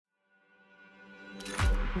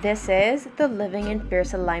This is the Living in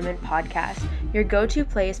Fierce Alignment podcast, your go-to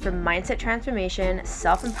place for mindset transformation,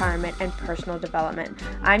 self-empowerment, and personal development.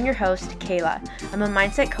 I'm your host, Kayla. I'm a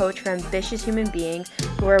mindset coach for ambitious human beings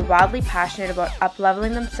who are wildly passionate about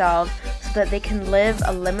up-leveling themselves so that they can live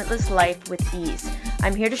a limitless life with ease.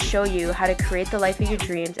 I'm here to show you how to create the life of your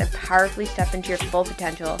dreams and powerfully step into your full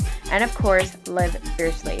potential, and of course, live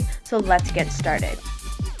fiercely. So let's get started.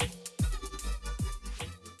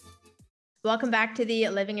 Welcome back to the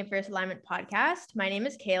Living in Fierce Alignment podcast. My name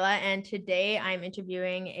is Kayla, and today I'm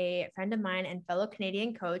interviewing a friend of mine and fellow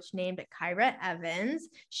Canadian coach named Kyra Evans.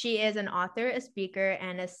 She is an author, a speaker,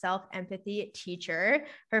 and a self-empathy teacher.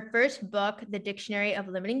 Her first book, The Dictionary of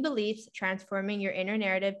Limiting Beliefs, Transforming Your Inner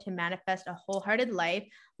Narrative to Manifest a Wholehearted Life,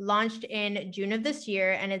 launched in June of this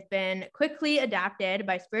year and has been quickly adapted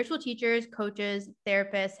by spiritual teachers, coaches,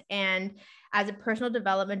 therapists, and as a personal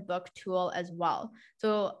development book tool as well.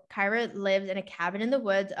 So Kyra lives in a cabin in the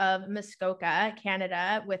woods of Muskoka,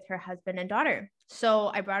 Canada, with her husband and daughter.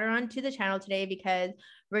 So I brought her onto the channel today because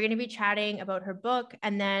we're going to be chatting about her book,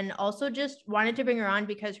 and then also just wanted to bring her on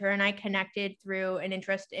because her and I connected through an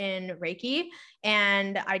interest in Reiki,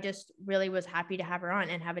 and I just really was happy to have her on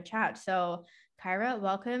and have a chat. So Kyra,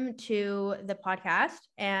 welcome to the podcast,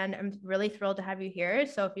 and I'm really thrilled to have you here.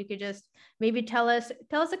 So if you could just maybe tell us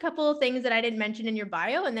a couple of things that I didn't mention in your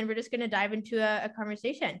bio, and then we're just going to dive into a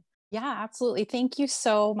conversation. Yeah, absolutely. Thank you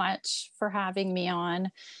so much for having me on.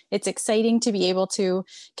 It's exciting to be able to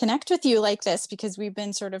connect with you like this because we've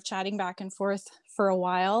been sort of chatting back and forth for a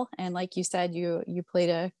while. And like you said, you played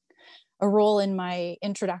a role in my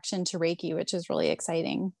introduction to Reiki, which is really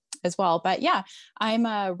exciting as well. But yeah, I'm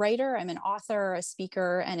a writer, I'm an author, a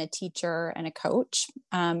speaker, and a teacher and a coach.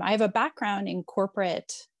 I have a background in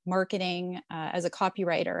corporate marketing as a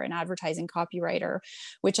copywriter, an advertising copywriter,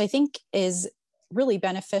 which I think is really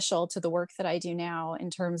beneficial to the work that I do now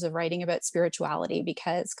in terms of writing about spirituality,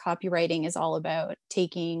 because copywriting is all about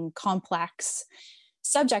taking complex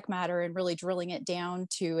subject matter and really drilling it down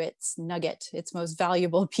to its nugget, its most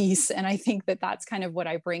valuable piece. And I think that that's kind of what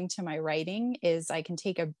I bring to my writing is I can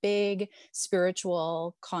take a big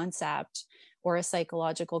spiritual concept or a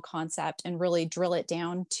psychological concept and really drill it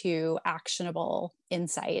down to actionable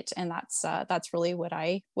insight. And that's really what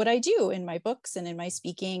I do in my books and in my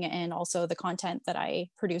speaking, and also the content that I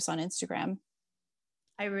produce on Instagram.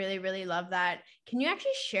 I really, really love that. Can you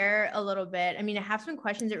actually share a little bit? I mean, I have some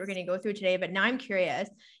questions that we're going to go through today, but now I'm curious.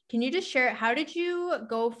 Can you just share, how did you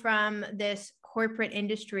go from this corporate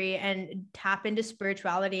industry and tap into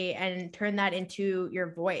spirituality and turn that into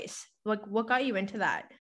your voice? Like, what got you into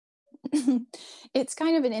that? It's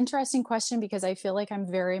kind of an interesting question because I feel like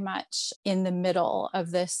I'm very much in the middle of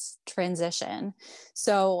this transition.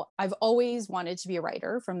 So I've always wanted to be a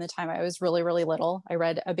writer from the time I was really, really little. I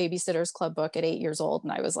read a Babysitter's Club book at 8 years old,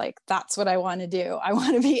 and I was like, that's what I want to do. I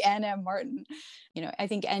want to be Anne M. Martin. I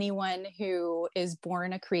think anyone who is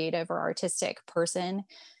born a creative or artistic person,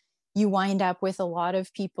 you wind up with a lot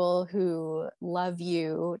of people who love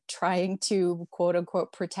you, trying to quote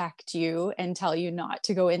unquote protect you and tell you not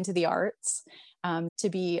to go into the arts, to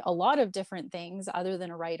be a lot of different things other than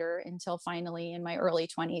a writer, until finally in my early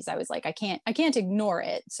 20s, I was like, I can't ignore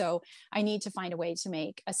it. So I need to find a way to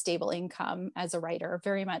make a stable income as a writer,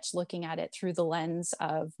 very much looking at it through the lens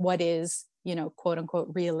of what is, quote unquote,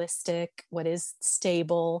 realistic, what is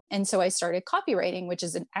stable. And so I started copywriting, which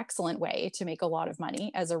is an excellent way to make a lot of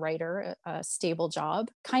money as a writer, a stable job.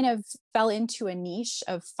 Kind of fell into a niche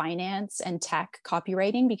of finance and tech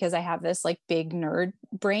copywriting because I have this like big nerd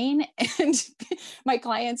brain, and my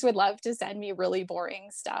clients would love to send me really boring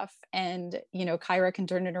stuff. And, Kyra can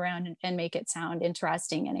turn it around and make it sound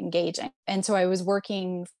interesting and engaging. And so I was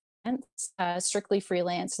working strictly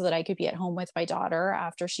freelance so that I could be at home with my daughter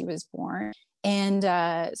after she was born. And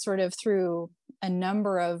sort of through a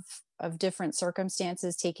number of different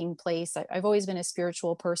circumstances taking place, I've always been a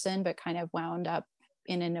spiritual person, but kind of wound up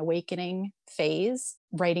in an awakening phase,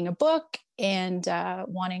 writing a book and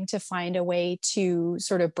wanting to find a way to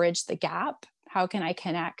sort of bridge the gap. How can I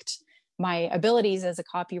connect my abilities as a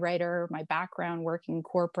copywriter, my background working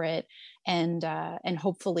corporate, and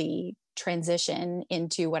hopefully transition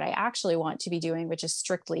into what I actually want to be doing, which is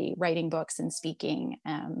strictly writing books and speaking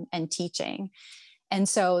and teaching. And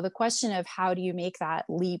so the question of how do you make that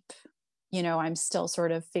leap, I'm still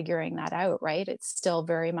sort of figuring that out, right? It's still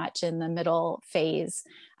very much in the middle phase.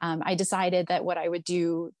 I decided that what I would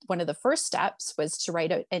do, one of the first steps was to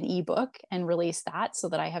write an ebook and release that so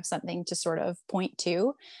that I have something to sort of point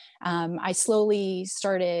to. I slowly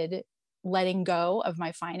started letting go of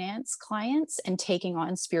my finance clients and taking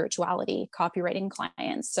on spirituality copywriting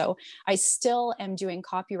clients. So I still am doing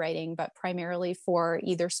copywriting, but primarily for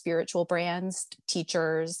either spiritual brands,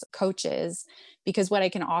 teachers, coaches, because what I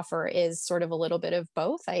can offer is sort of a little bit of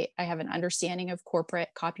both. I have an understanding of corporate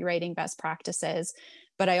copywriting best practices,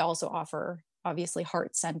 but I also offer obviously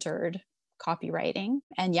heart-centered copywriting.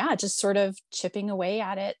 And yeah, just sort of chipping away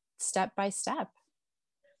at it step by step.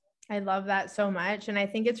 I love that so much. And I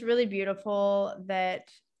think it's really beautiful that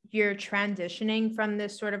you're transitioning from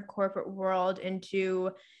this sort of corporate world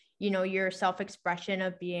into, your self-expression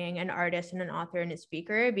of being an artist and an author and a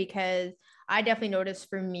speaker, because I definitely noticed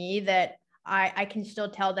for me that I can still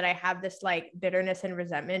tell that I have this like bitterness and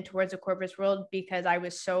resentment towards the corporate world because I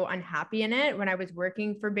was so unhappy in it when I was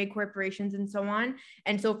working for big corporations and so on.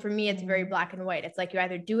 And so for me, it's very black and white. It's like you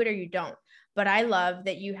either do it or you don't. But I love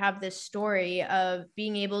that you have this story of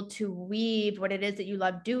being able to weave what it is that you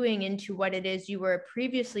love doing into what it is you were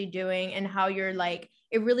previously doing, and how you're like,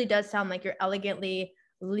 it really does sound like you're elegantly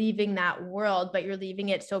leaving that world, but you're leaving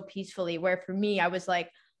it so peacefully. Where for me, I was like,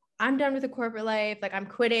 I'm done with the corporate life. Like, I'm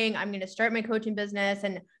quitting. I'm going to start my coaching business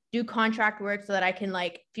and do contract work so that I can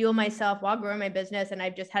like fuel myself while growing my business. And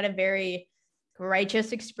I've just had a very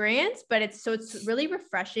righteous experience, but it's really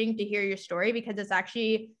refreshing to hear your story, because it's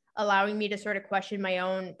actually allowing me to sort of question my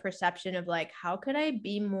own perception of like, how could I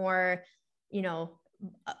be more,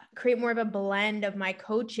 create more of a blend of my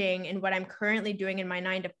coaching and what I'm currently doing in my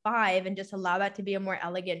 9 to 5, and just allow that to be a more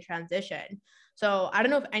elegant transition. So I don't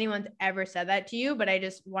know if anyone's ever said that to you, but I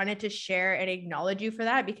just wanted to share and acknowledge you for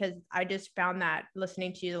that, because I just found that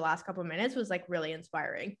listening to you the last couple of minutes was like really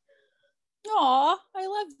inspiring. Oh, I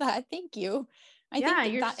love that. Thank you. I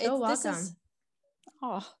think you're so welcome.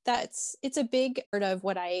 It's a big part of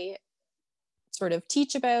what I sort of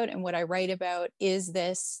teach about and what I write about is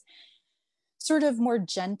this sort of more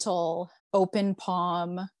gentle, open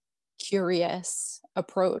palm, curious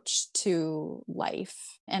approach to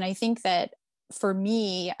life. And I think that for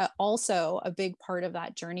me, also a big part of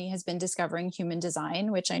that journey has been discovering human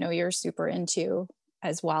design, which I know you're super into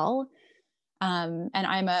as well. And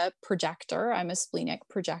I'm a projector. I'm a splenic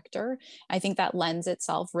projector. I think that lends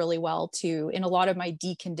itself really well to, in a lot of my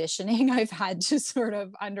deconditioning, I've had to sort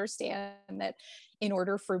of understand that in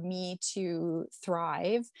order for me to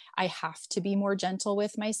thrive, I have to be more gentle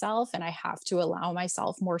with myself and I have to allow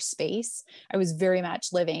myself more space. I was very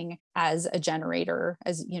much living as a generator,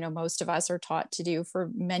 as most of us are taught to do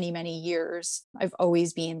for many, many years. I've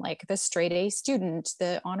always been like the straight A student,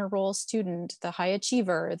 the honor roll student, the high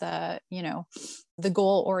achiever, the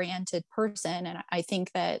goal-oriented person. And I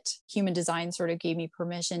think that human design sort of gave me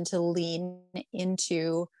permission to lean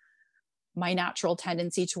into my natural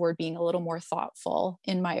tendency toward being a little more thoughtful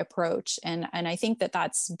in my approach. And I think that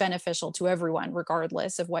that's beneficial to everyone,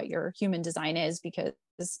 regardless of what your human design is, because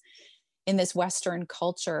in this Western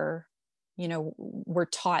culture, we're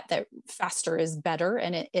taught that faster is better.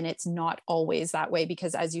 And it's not always that way,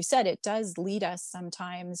 because as you said, it does lead us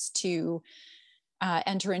sometimes to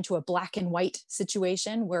enter into a black and white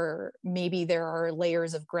situation where maybe there are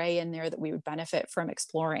layers of gray in there that we would benefit from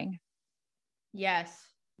exploring.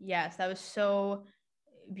 Yes, that was so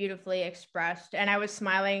beautifully expressed. And I was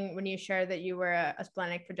smiling when you shared that you were a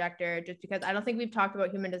splenic projector, just because I don't think we've talked about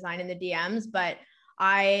human design in the DMs, but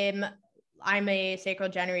I'm a sacral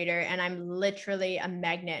generator, and I'm literally a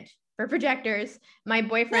magnet for projectors. My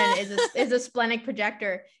boyfriend is a splenic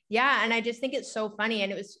projector. Yeah. And I just think it's so funny.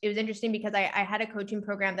 And it was interesting because I had a coaching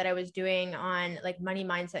program that I was doing on like money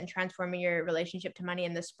mindset and transforming your relationship to money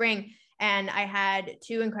in the spring. And I had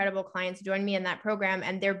 2 incredible clients join me in that program,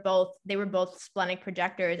 and they were both splenic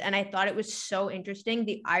projectors. And I thought it was so interesting,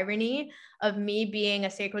 the irony of me being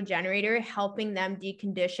a sacral generator, helping them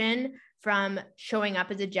decondition from showing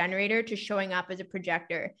up as a generator to showing up as a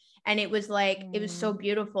projector. And it was like, it was so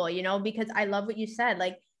beautiful, because I love what you said.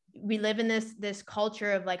 Like, we live in this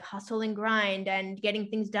culture of like hustle and grind and getting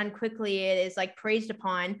things done quickly. It is like praised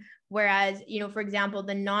upon. Whereas, for example,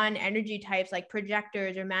 the non-energy types like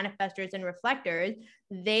projectors or manifestors and reflectors,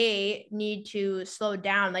 they need to slow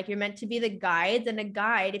down. Like, you're meant to be the guides, and a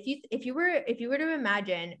guide. If you were to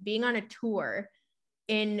imagine being on a tour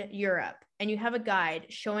in Europe and you have a guide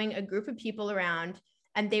showing a group of people around,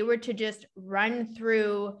 and they were to just run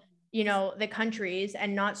through the countries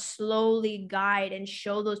and not slowly guide and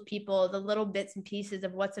show those people the little bits and pieces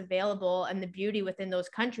of what's available and the beauty within those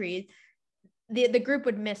countries, the group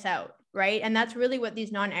would miss out, right? And that's really what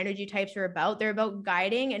these non-energy types are about. They're about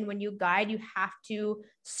guiding. And when you guide, you have to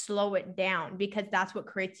slow it down, because that's what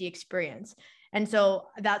creates the experience. And so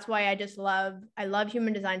that's why I love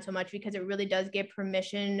human design so much, because it really does give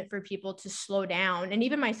permission for people to slow down. And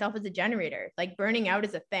even myself as a generator, like burning out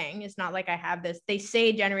is a thing. It's not like I have this, they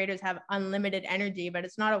say generators have unlimited energy, but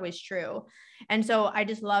it's not always true. And so I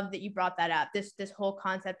just love that you brought that up, this whole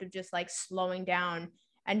concept of just like slowing down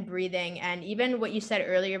and breathing. And even what you said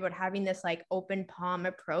earlier about having this like open palm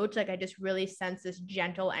approach, like I just really sense this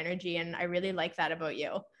gentle energy, and I really like that about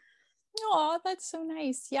you. Oh, that's so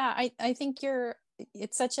nice. Yeah, I think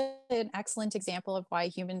it's such an excellent example of why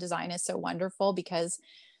human design is so wonderful, because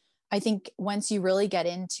I think once you really get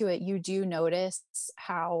into it, you do notice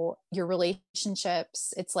how your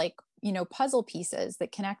relationships, it's like, puzzle pieces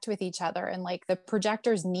that connect with each other. And like the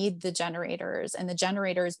projectors need the generators, and the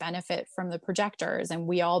generators benefit from the projectors, and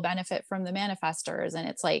we all benefit from the manifestors. And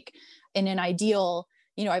it's like in an ideal,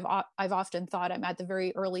 I've often thought I'm at the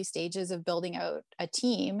very early stages of building out a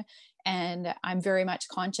team, and I'm very much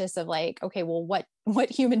conscious of like, okay, well, what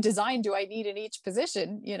human design do I need in each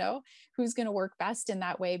position? Who's going to work best in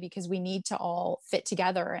that way, because we need to all fit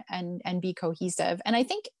together and be cohesive. And I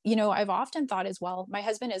think, I've often thought as well, my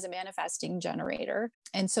husband is a manifesting generator.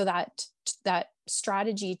 And so that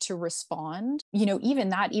strategy to respond,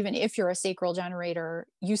 even if you're a sacral generator,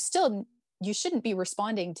 you shouldn't be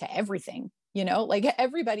responding to everything, like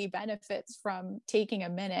everybody benefits from taking a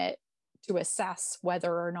minute to assess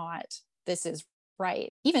whether or not this is right.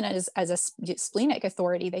 Even as a splenic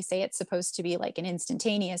authority, they say it's supposed to be like an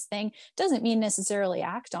instantaneous thing. Doesn't mean necessarily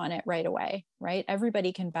act on it right away, right?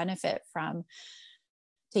 Everybody can benefit from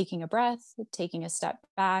taking a breath, taking a step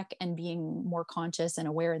back, and being more conscious and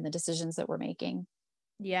aware in the decisions that we're making.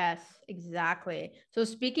 Yes, exactly. So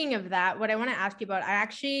speaking of that, what I want to ask you about, I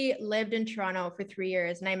actually lived in Toronto for 3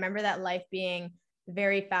 years, and I remember that life being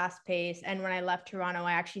very fast paced. And when I left Toronto,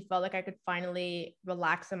 I actually felt like I could finally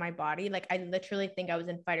relax in my body. Like I literally think I was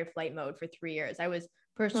in fight or flight mode for 3 years. I was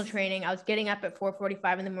personal training. I was getting up at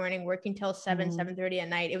 4:45 in the morning, working till 7:30 at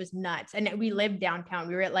night. It was nuts. And we lived downtown.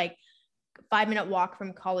 We were at like 5-minute walk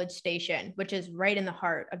from College Station, which is right in the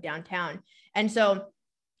heart of downtown. And so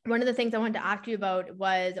one of the things I wanted to ask you about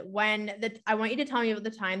was I want you to tell me about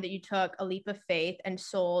the time that you took a leap of faith and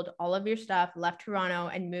sold all of your stuff, left Toronto,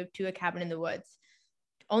 and moved to a cabin in the woods,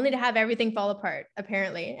 only to have everything fall apart,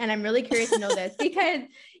 apparently. And I'm really curious to know this, because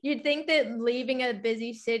you'd think that leaving a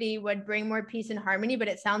busy city would bring more peace and harmony, but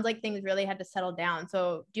it sounds like things really had to settle down.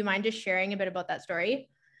 So do you mind just sharing a bit about that story?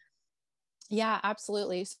 Yeah,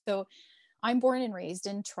 absolutely. So I'm born and raised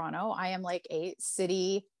in Toronto. I am like a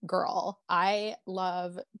city girl. I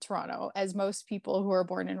love Toronto, as most people who are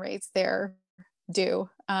born and raised there do.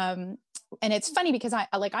 And it's funny because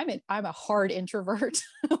I'm a hard introvert,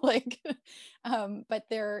 but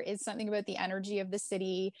there is something about the energy of the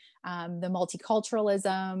city, the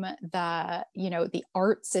multiculturalism, the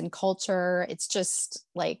arts and culture. It's just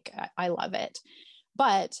like, I love it.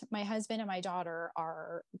 But my husband and my daughter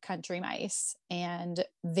are country mice, and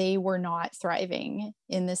they were not thriving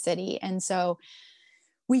in the city. And so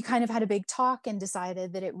we kind of had a big talk and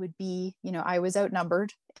decided that it would be, I was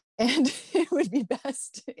outnumbered, and it would be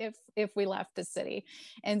best if we left the city.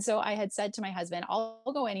 And so I had said to my husband, I'll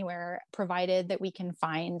go anywhere provided that we can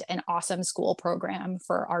find an awesome school program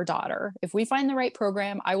for our daughter. If we find the right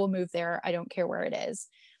program, I will move there. I don't care where it is.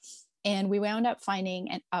 And we wound up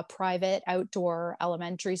finding a private outdoor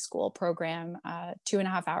elementary school program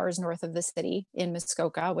 2.5 hours north of the city in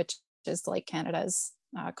Muskoka, which is like Canada's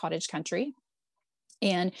cottage country.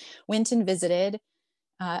 And went and visited,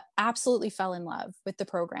 absolutely fell in love with the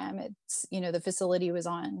program. It's, the facility was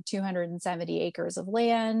on 270 acres of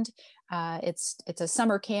land. It's a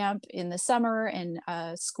summer camp in the summer and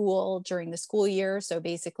a school during the school year. So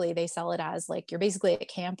basically they sell it as like, you're basically at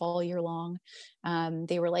camp all year long.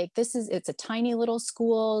 They were like, it's a tiny little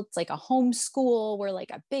school. It's like a home school. We're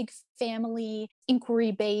like a big family,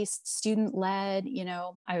 inquiry-based, student-led,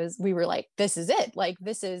 we were like, this is it. Like,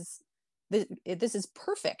 this is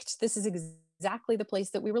perfect. This is exactly the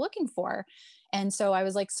place that we were looking for. And so I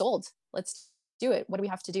was like, sold, let's do it. What do we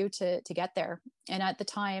have to do to get there? And at the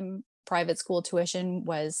time, private school tuition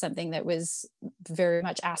was something that was very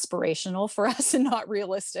much aspirational for us and not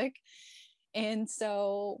realistic. And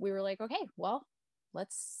so we were like, okay, well,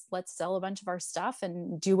 let's sell a bunch of our stuff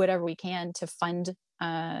and do whatever we can to fund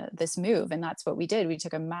this move. And that's what we did. We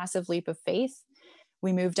took a massive leap of faith.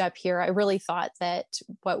 We moved up here. I really thought that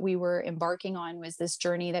what we were embarking on was this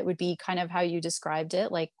journey that would be kind of how you described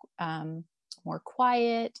it, like more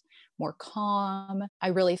quiet, more calm. I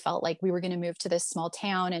really felt like we were going to move to this small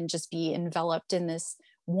town and just be enveloped in this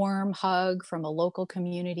warm hug from a local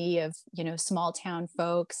community of, small town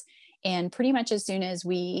folks. And pretty much as soon as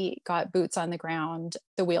we got boots on the ground,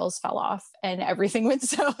 the wheels fell off and everything went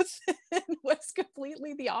south and was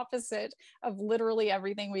completely the opposite of literally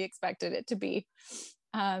everything we expected it to be.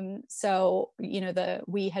 So,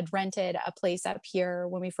 we had rented a place up here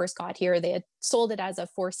when we first got here. They had sold it as a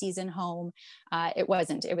 4-season home. It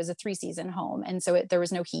wasn't, it was a 3-season home. And so there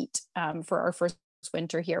was no heat for our first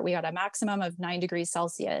winter here. We had a maximum of 9 degrees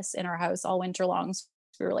Celsius in our house all winter long. So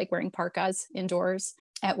we were like wearing parkas indoors.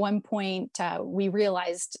 At one point, we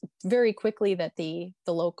realized very quickly that the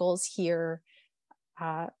locals here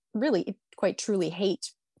really quite truly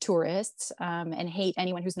hate tourists and hate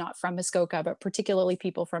anyone who's not from Muskoka, but particularly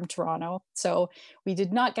people from Toronto. So we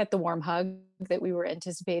did not get the warm hug that we were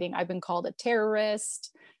anticipating. I've been called a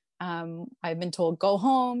terrorist. I've been told, go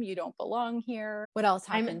home, you don't belong here. What else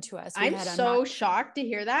happened to us? I'm so shocked to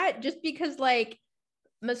hear that, just because like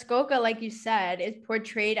Muskoka, like you said, is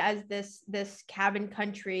portrayed as this cabin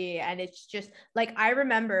country. And it's just like, I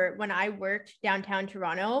remember when I worked downtown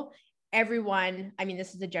Toronto, everyone, I mean,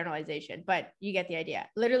 this is a generalization, but you get the idea.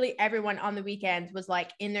 Literally everyone on the weekends was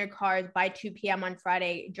like in their cars by 2 p.m. on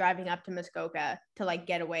Friday, driving up to Muskoka to like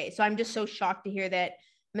get away. So I'm just so shocked to hear that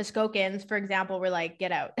Muskokans, for example, were like,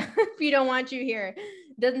 get out. We don't want you here.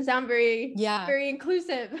 Doesn't sound very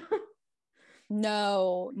inclusive.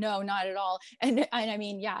 No, not at all. And I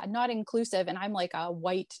mean, yeah, not inclusive. And I'm like a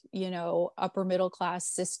white, upper middle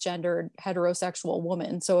class, cisgendered, heterosexual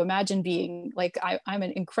woman. So imagine being like, I'm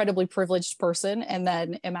an incredibly privileged person. And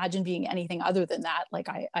then imagine being anything other than that. Like,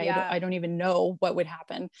 I don't even know what would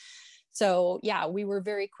happen. So yeah, we were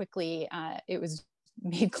very quickly, it was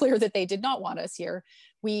made clear that they did not want us here.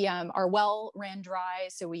 Our well ran dry.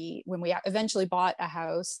 So when we eventually bought a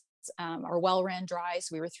house, our well ran dry.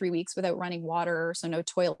 So we were 3 weeks without running water. So no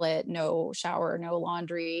toilet, no shower, no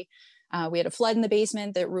laundry. We had a flood in the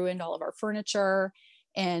basement that ruined all of our furniture.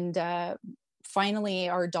 And finally,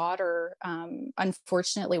 our daughter,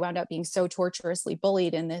 unfortunately, wound up being so torturously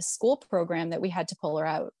bullied in this school program that we had to pull her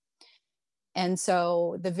out. And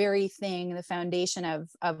so the very thing, the foundation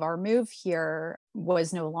of our move here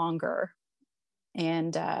was no longer.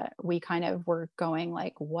 And we kind of were going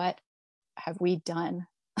like, what have we done?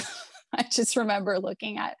 I just remember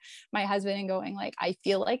looking at my husband and going like, I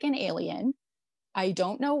feel like an alien. I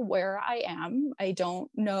don't know where I am. I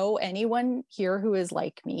don't know anyone here who is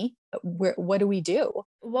like me. What do we do?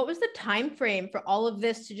 What was the time frame for all of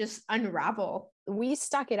this to just unravel? We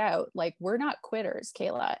stuck it out. Like, we're not quitters,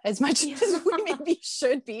 Kayla, as much as we maybe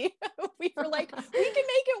should be. We were like, we can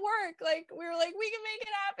make it work. Like, we were like, we can make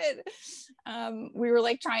it happen. We were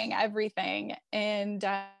like trying everything. And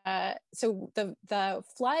so the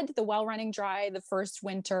flood, the well running dry, the first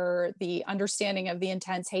winter, the understanding of the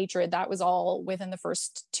intense hatred, that was all within the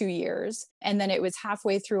first 2 years. And then it was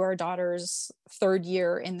halfway through our daughter's 3rd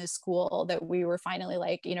year in the school that we were finally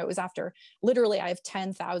like, it was after literally I have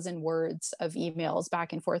 10,000 words of emails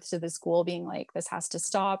back and forth to the school being like, this has to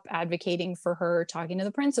stop, advocating for her, talking to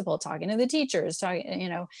the principal, talking to the teachers,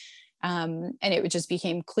 and it just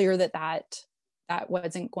became clear that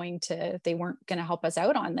wasn't they weren't going to help us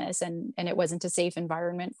out on this. And it wasn't a safe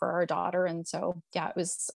environment for our daughter. And so, yeah, it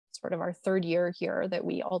was sort of our 3rd year here that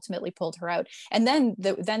we ultimately pulled her out. And then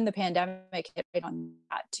the pandemic hit right on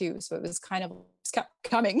that too. So it was kind of kept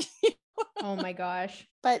coming. Oh my gosh.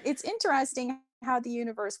 But it's interesting how the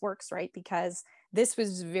universe works, right? Because this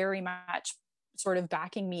was very much sort of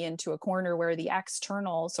backing me into a corner where the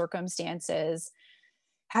external circumstances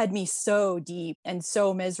had me so deep and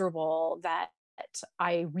so miserable that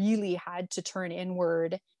I really had to turn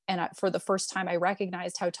inward. And for the first time, I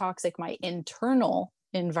recognized how toxic my internal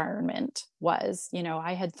environment was.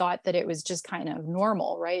 I had thought that it was just kind of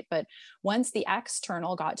normal, right? But once the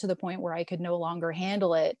external got to the point where I could no longer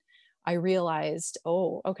handle it, I realized,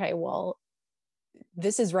 oh, okay, well,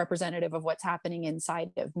 this is representative of what's happening inside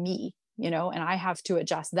of me, and I have to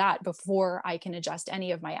adjust that before I can adjust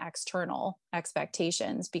any of my external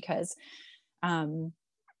expectations. Because,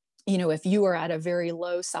 if you are at a very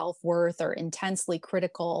low self-worth or intensely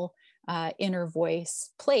critical inner voice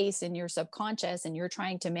place in your subconscious, and you're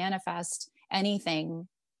trying to manifest anything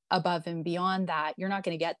above and beyond that, you're not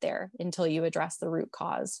going to get there until you address the root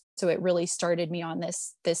cause. So it really started me on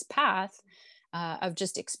this path of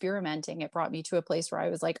just experimenting. It brought me to a place where I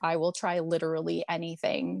was like, I will try literally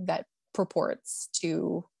anything that purports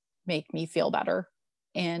to make me feel better.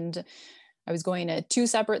 And I was going to 2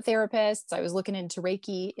 separate therapists. I was looking into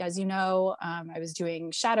Reiki, as you know. I was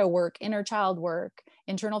doing shadow work, inner child work,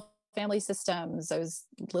 internal family systems. I was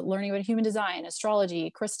learning about human design, astrology,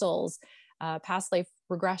 crystals, past life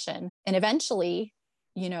regression. And eventually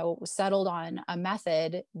settled on a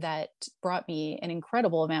method that brought me an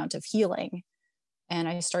incredible amount of healing. And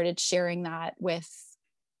I started sharing that with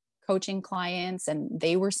coaching clients, and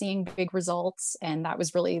they were seeing big results. And that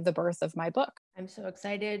was really the birth of my book. I'm so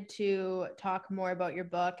excited to talk more about your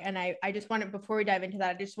book. And I just want to, before we dive into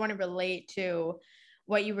that, I just want to relate to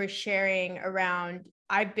what you were sharing around.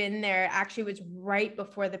 I've been there. Actually, it was right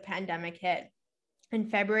before the pandemic hit. In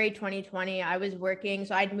February 2020, I was working.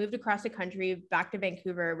 So I'd moved across the country back to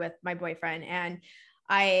Vancouver with my boyfriend. And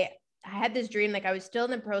I had this dream, like I was still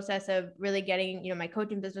in the process of really getting, my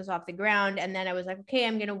coaching business off the ground. And then I was like, okay,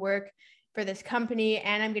 I'm going to work for this company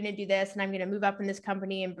and I'm going to do this and I'm going to move up in this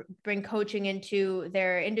company and bring coaching into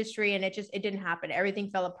their industry. And it didn't happen. Everything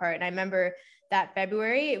fell apart. And I remember that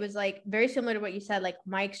February, it was like very similar to what you said, like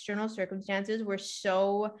my external circumstances were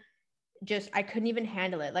so I couldn't even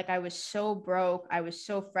handle it. Like I was so broke. I was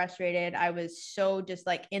so frustrated. I was so just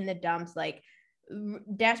like in the dumps, like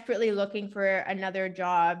desperately looking for another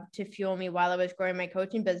job to fuel me while I was growing my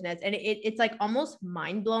coaching business. And it's like almost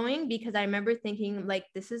mind blowing because I remember thinking like,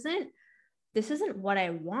 this isn't what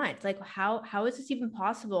I want. Like, how is this even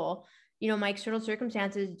possible? My external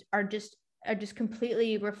circumstances are just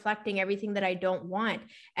completely reflecting everything that I don't want.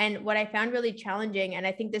 And what I found really challenging, and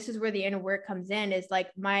I think this is where the inner work comes in, is like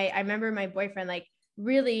I remember my boyfriend, like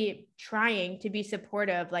really trying to be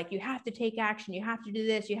supportive. Like, you have to take action. You have to do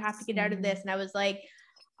this. You have to get out of this. And I was like,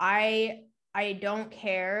 I don't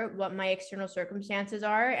care what my external circumstances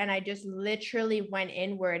are. And I just literally went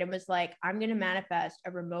inward and was like, I'm going to manifest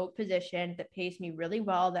a remote position that pays me really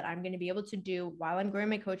well, that I'm going to be able to do while I'm growing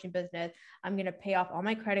my coaching business. I'm going to pay off all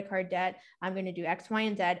my credit card debt. I'm going to do X, Y,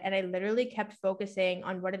 and Z. And I literally kept focusing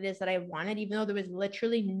on what it is that I wanted, even though there was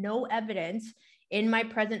literally no evidence in my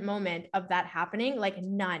present moment of that happening, like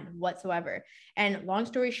none whatsoever. And long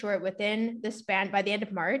story short, within the span, by the end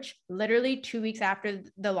of March, literally 2 weeks after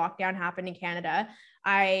the lockdown happened in Canada,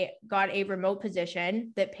 I got a remote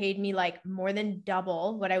position that paid me like more than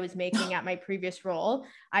double what I was making at my previous role.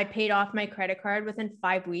 I paid off my credit card within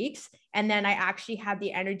 5 weeks. And then I actually had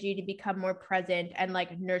the energy to become more present and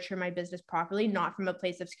like nurture my business properly, not from a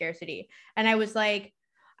place of scarcity. And I was like,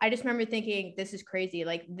 I just remember thinking, this is crazy.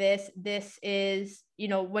 Like this is,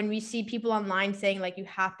 when we see people online saying like, you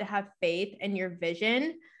have to have faith in your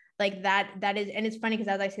vision, like that is, and it's funny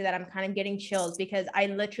because as I say that, I'm kind of getting chills because I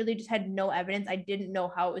literally just had no evidence. I didn't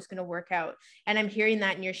know how it was going to work out. And I'm hearing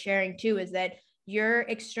that in your sharing too, is that your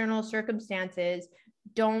external circumstances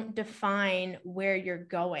don't define where you're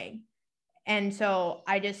going. And so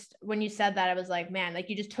when you said that, I was like, man, like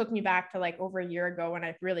you just took me back to like over a year ago when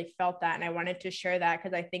I really felt that. And I wanted to share that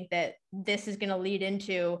because I think that this is going to lead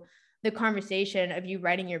into the conversation of you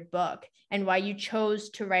writing your book and why you chose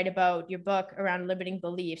to write about your book around limiting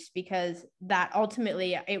beliefs, because that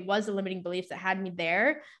ultimately it was the limiting beliefs that had me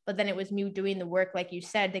there, but then it was me doing the work, like you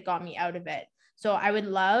said, that got me out of it. So I would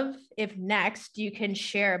love if next you can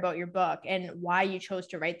share about your book and why you chose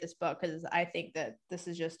to write this book, because I think that this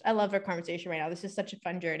is I love our conversation right now. This is such a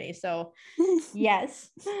fun journey. So yes.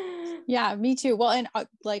 Yeah, me too. Well, and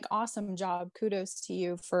like awesome job. Kudos to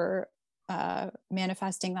you for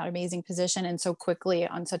manifesting that amazing position and so quickly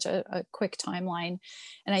on such a quick timeline.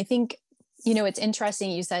 And I think, it's interesting.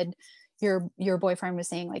 You said your boyfriend was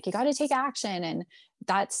saying like, you got to take action. And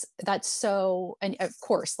that's so, and of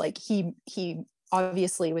course, like he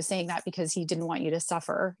obviously was saying that because he didn't want you to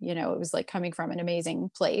suffer, it was like coming from an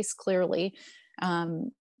amazing place, clearly.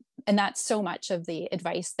 And that's so much of the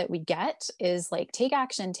advice that we get is like, take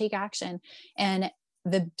action. And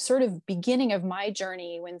the sort of beginning of my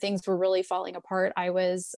journey when things were really falling apart, I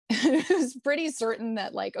was pretty certain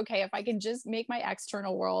that like, okay, if I can just make my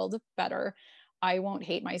external world better, I won't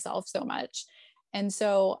hate myself so much. And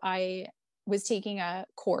so I was taking a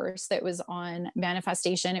course that was on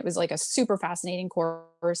manifestation. It was like a super fascinating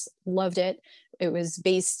course. Loved it. It was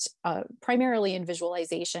based primarily in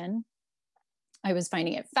visualization. I was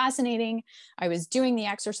finding it fascinating. I was doing the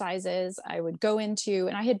exercises. I would go into,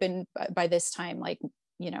 and I had been by this time, like,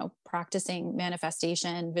 practicing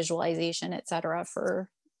manifestation, visualization, et cetera, for,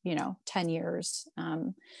 10 years.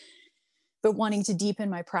 But wanting to deepen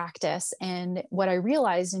my practice. And what I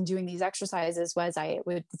realized in doing these exercises was I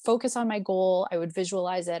would focus on my goal. I would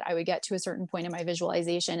visualize it. I would get to a certain point in my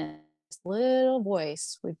visualization and this little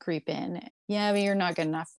voice would creep in. Yeah, but you're not good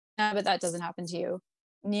enough. Yeah, but that doesn't happen to you.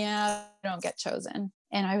 Yeah, I don't get chosen.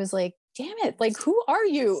 And I was like, damn it. Like, who are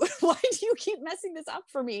you? Why do you keep messing this up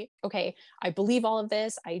for me? Okay. I believe all of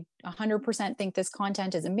this. I 100% think this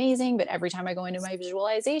content is amazing. But every time I go into my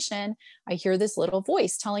visualization, I hear this little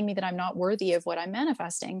voice telling me that I'm not worthy of what I'm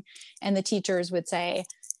manifesting. And the teachers would say,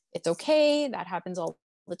 it's okay. That happens all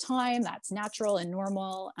the time. That's natural and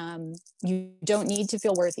normal. You don't need to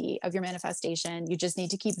feel worthy of your manifestation. You just need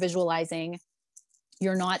to keep visualizing.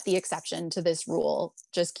 You're not the exception to this rule.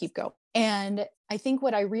 Just keep going. And I think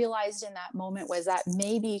what I realized in that moment was that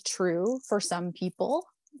may be true for some people,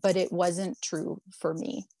 but it wasn't true for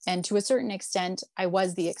me. And to a certain extent, I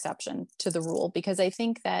was the exception to the rule, because I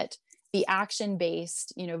think that the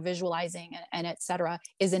action-based, visualizing and et cetera,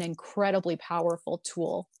 is an incredibly powerful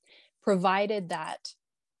tool, provided that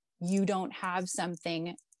you don't have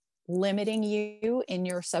something limiting you in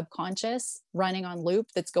your subconscious running on loop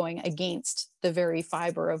that's going against the very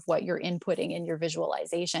fiber of what you're inputting in your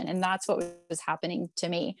visualization. And that's what was happening to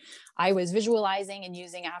me. I was visualizing and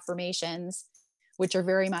using affirmations, which are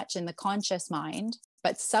very much in the conscious mind,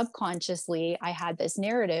 but subconsciously I had this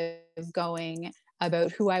narrative going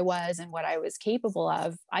about who I was and what I was capable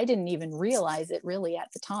of. I didn't even realize it really at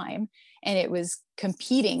the time. And it was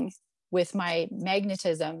competing with my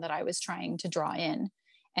magnetism that I was trying to draw in.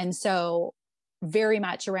 And so very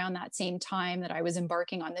much around that same time that I was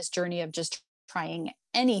embarking on this journey of just trying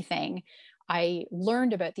anything, I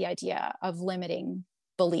learned about the idea of limiting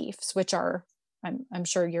beliefs, which are, I'm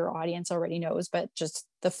sure your audience already knows, but just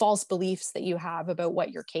the false beliefs that you have about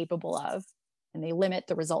what you're capable of. And they limit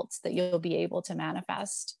the results that you'll be able to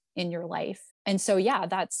manifest in your life. And so, yeah,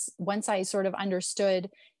 that's once I sort of understood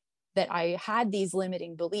that I had these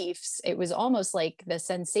limiting beliefs, it was almost like the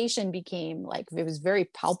sensation became like, it was very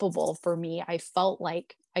palpable for me. I felt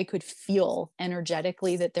like I could feel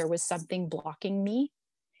energetically that there was something blocking me,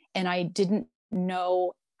 and I didn't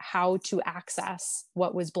know how to access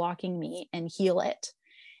what was blocking me and heal it.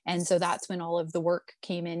 And so that's when all of the work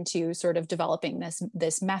came into sort of developing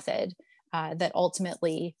this method that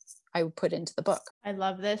ultimately I would put into the book. I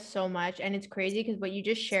love this so much. And it's crazy because what you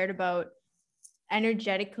just shared about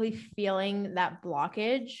energetically feeling that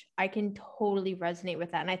blockage, I can totally resonate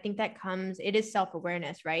with that. And I think that it is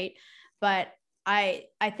self-awareness, right? But I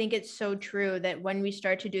think it's so true that when we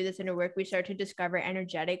start to do this inner work, we start to discover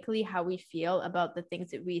energetically how we feel about the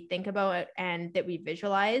things that we think about and that we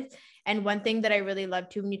visualize. And one thing that I really love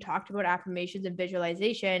too, when you talked about affirmations and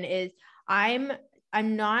visualization, is I'm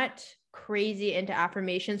not crazy into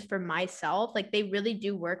affirmations for myself. Like, they really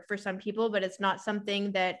do work for some people, but it's not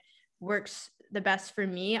something that works the best for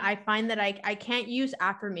me. I find that I can't use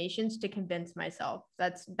affirmations to convince myself.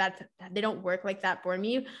 That's they don't work like that for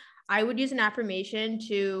me. I would use an affirmation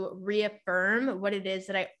to reaffirm what it is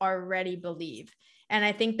that I already believe. And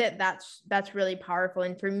I think that that's really powerful.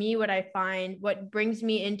 And for me, what I find, what brings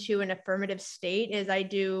me into an affirmative state is I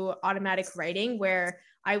do automatic writing, where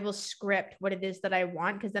I will script what it is that I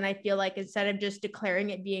want. Because then I feel like instead of just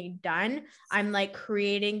declaring it being done, I'm like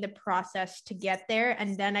creating the process to get there.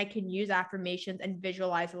 And then I can use affirmations and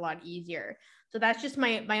visualize a lot easier. So that's just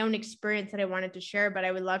my own experience that I wanted to share. But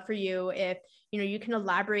I would love for you if, you can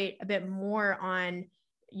elaborate a bit more on,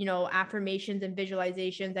 affirmations and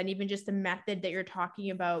visualizations, and even just the method that you're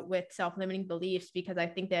talking about with self-limiting beliefs, because I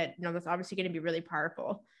think that, that's obviously going to be really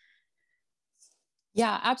powerful.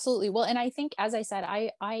 Yeah, absolutely. Well, and I think, as I said,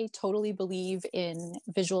 I totally believe in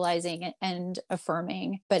visualizing and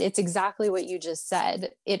affirming, but it's exactly what you just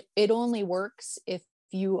said. It only works if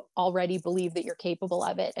you already believe that you're capable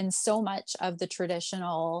of it. And so much of the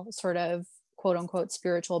traditional sort of quote unquote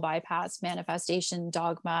spiritual bypass manifestation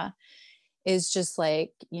dogma is just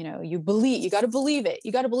like, you got to believe it.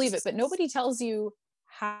 You got to believe it, but nobody tells you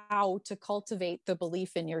how to cultivate the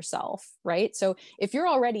belief in yourself, right? So if you're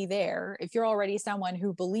already there, if you're already someone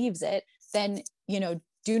who believes it, then,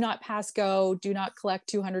 do not pass go, do not collect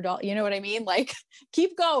 $200. You know what I mean? Like,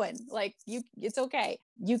 keep going. Like, it's okay.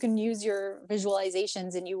 You can use your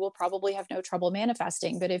visualizations and you will probably have no trouble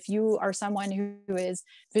manifesting. But if you are someone who is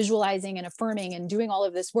visualizing and affirming and doing all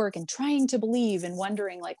of this work and trying to believe and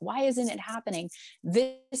wondering, like, why isn't it happening?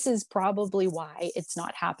 This is probably why it's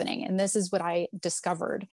not happening. And this is what I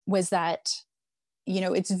discovered, was that,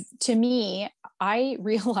 it's, to me, I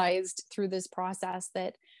realized through this process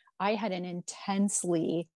that I had an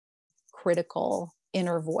intensely critical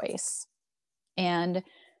inner voice, and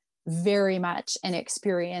very much an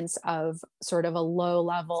experience of sort of a low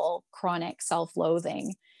level chronic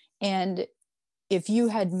self-loathing. And if you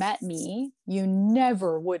had met me, you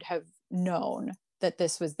never would have known that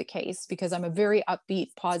this was the case, because I'm a very upbeat,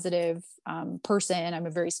 positive person. I'm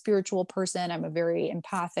a very spiritual person. I'm a very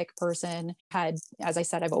empathic person. As I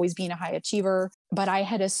said, I've always been a high achiever, but I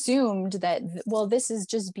had assumed that, well, this is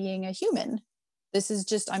just being a human. This is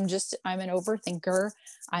I'm an overthinker.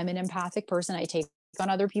 I'm an empathic person. I take on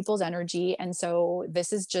other people's energy. And so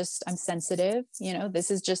this is just, I'm sensitive.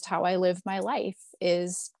 This is just how I live my life,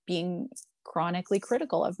 is being chronically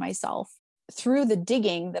critical of myself. through the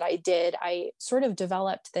digging that I did, I sort of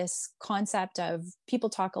developed this concept of, people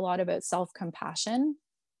talk a lot about self-compassion.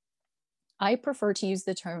 I prefer to use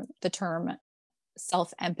the term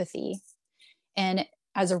self-empathy. And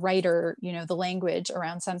as a writer, the language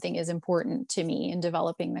around something is important to me in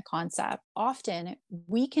developing the concept. Often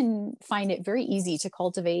we can find it very easy to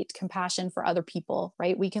cultivate compassion for other people,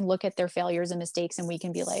 right? We can look at their failures and mistakes and we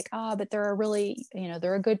can be like, but they're a really,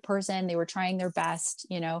 they're a good person. They were trying their best.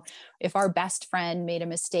 If our best friend made a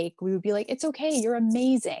mistake, we would be like, it's okay. You're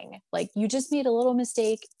amazing. Like, you just made a little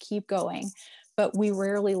mistake, keep going. But we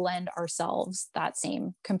rarely lend ourselves that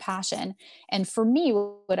same compassion. And for me,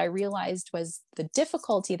 what I realized was the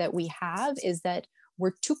difficulty that we have is that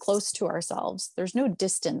we're too close to ourselves. There's no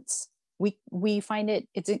distance. We find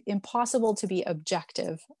it's impossible to be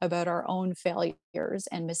objective about our own failures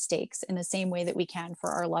and mistakes in the same way that we can for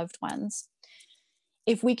our loved ones.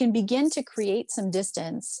 If we can begin to create some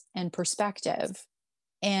distance and perspective,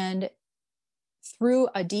 and through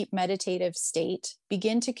a deep meditative state,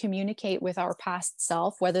 begin to communicate with our past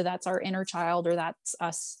self, whether that's our inner child or that's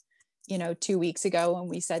us, 2 weeks ago when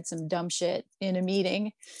we said some dumb shit in a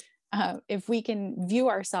meeting. If we can view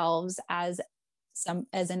ourselves as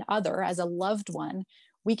an other, as a loved one,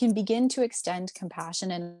 we can begin to extend compassion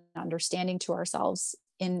and understanding to ourselves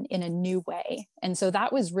in a new way. And so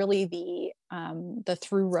that was really the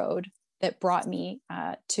through road that brought me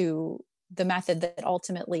to the method that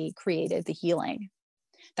ultimately created the healing.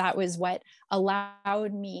 That was what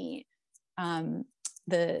allowed me to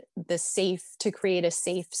create a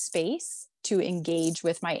safe space to engage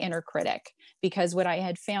with my inner critic. Because what I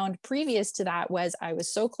had found previous to that was I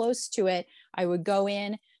was so close to it, I would go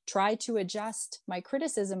in, try to adjust my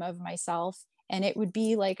criticism of myself, and it would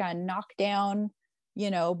be like a knockdown,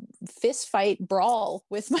 fist fight brawl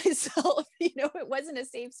with myself. It wasn't a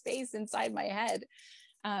safe space inside my head.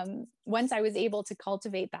 Once I was able to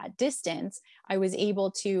cultivate that distance, I was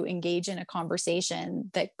able to engage in a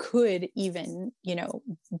conversation that could even,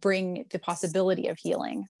 bring the possibility of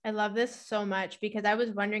healing. I love this so much, because I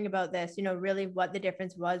was wondering about this, really what the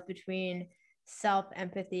difference was between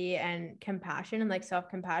self-empathy and compassion, and like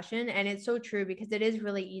self-compassion. And it's so true, because it is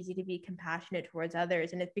really easy to be compassionate towards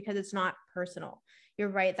others. And it's because it's not personal. You're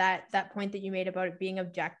right. That point that you made about it being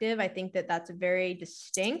objective, I think that's very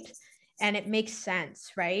distinct. And it makes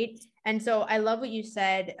sense, right? And so I love what you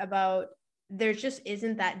said about there just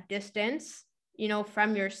isn't that distance,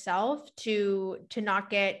 from yourself to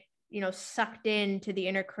not get, sucked into the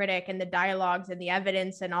inner critic and the dialogues and the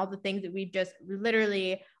evidence and all the things that we've just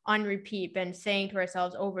literally on repeat been saying to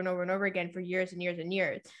ourselves over and over and over again for years and years and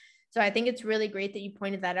years. So I think it's really great that you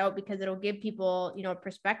pointed that out, because it'll give people, a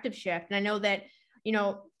perspective shift. And I know that,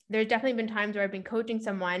 there's definitely been times where I've been coaching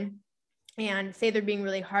someone and say they're being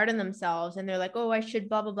really hard on themselves, and they're like, oh, I should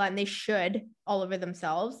blah, blah, blah. And they should all over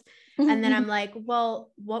themselves. And then I'm like,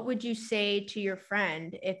 well, what would you say to your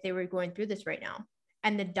friend if they were going through this right now?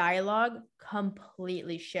 And the dialogue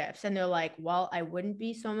completely shifts. And they're like, well, I wouldn't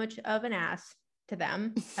be so much of an ass to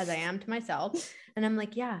them as I am to myself. And I'm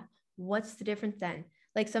like, yeah, what's the difference then?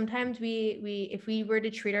 Like, sometimes we if we were to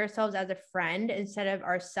treat ourselves as a friend instead of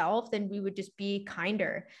ourselves, then we would just be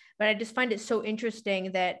kinder. But I just find it so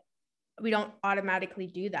interesting that we don't automatically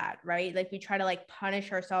do that, right? Like, we try to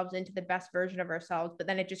punish ourselves into the best version of ourselves, but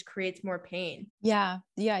then it just creates more pain. Yeah,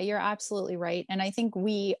 you're absolutely right. And I think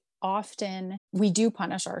we do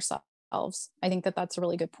punish ourselves. I think that's a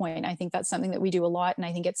really good point. I think that's something that we do a lot. And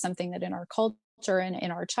I think it's something that in our culture and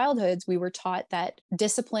in our childhoods, we were taught that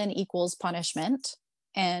discipline equals punishment,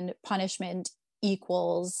 and punishment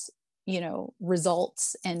equals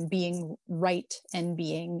results and being right and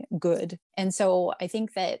being good. And so I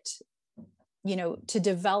think that, to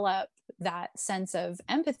develop that sense of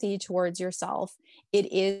empathy towards yourself,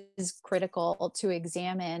 it is critical to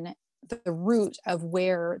examine the root of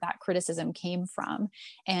where that criticism came from.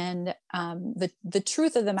 And the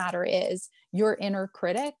truth of the matter is, your inner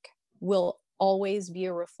critic will always be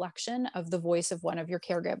a reflection of the voice of one of your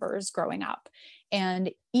caregivers growing up.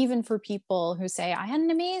 And even for people who say, I had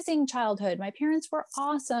an amazing childhood, my parents were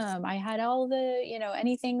awesome, I had all the,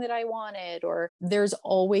 anything that I wanted, or there's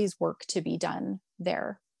always work to be done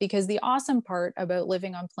there. Because the awesome part about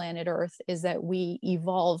living on planet Earth is that we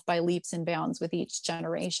evolve by leaps and bounds with each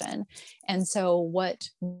generation. And so what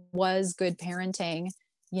was good parenting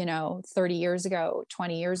 30 years ago,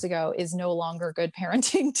 20 years ago, is no longer good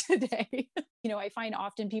parenting today. I find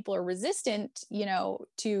often people are resistant,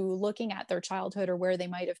 to looking at their childhood or where they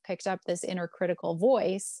might have picked up this inner critical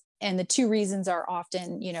voice. And the two reasons are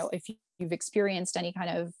often, if you've experienced any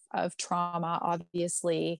kind of trauma,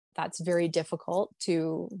 obviously that's very difficult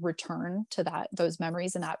to return to those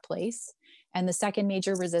memories in that place. And the second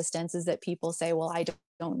major resistance is that people say, well, I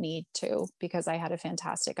don't need to because I had a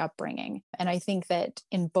fantastic upbringing. And I think that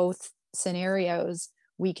in both scenarios,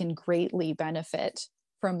 we can greatly benefit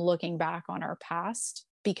from looking back on our past,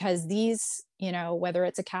 because these, whether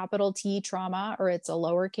it's a capital T trauma or it's a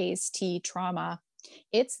lowercase t trauma,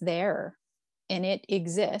 it's there and it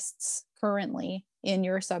exists currently in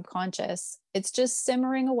your subconscious. It's just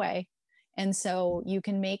simmering away. And so you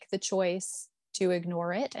can make the choice to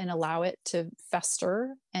ignore it and allow it to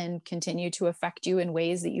fester and continue to affect you in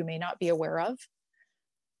ways that you may not be aware of,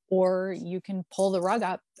 or you can pull the rug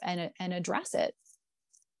up and address it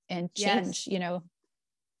and change.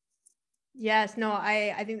 Yes, no,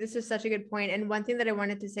 I think this is such a good point. And one thing that I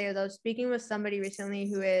wanted to say is I was speaking with somebody recently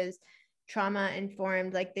who is trauma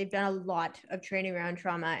informed. Like, they've done a lot of training around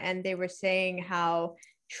trauma, and they were saying how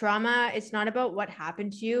trauma, it's not about what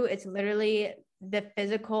happened to you. It's literally the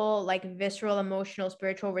physical, like visceral, emotional,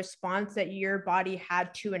 spiritual response that your body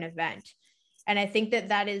had to an event. And I think that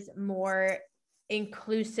that is more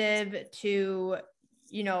inclusive to,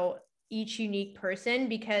 each unique person,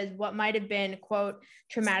 because what might have been, quote,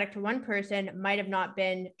 traumatic to one person might have not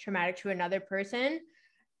been traumatic to another person.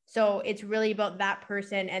 So it's really about that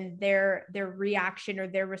person and their reaction or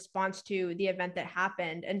their response to the event that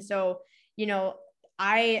happened. And so,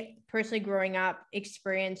 I personally, growing up,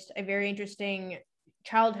 experienced a very interesting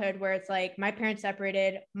childhood where it's like my parents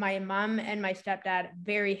separated, my mom and my stepdad,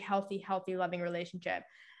 very healthy, loving relationship.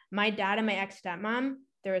 My dad and my ex-stepmom,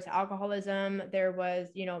 there was alcoholism, there was,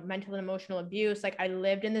 mental and emotional abuse. Like, I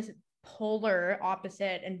lived in this polar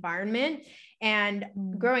opposite environment. And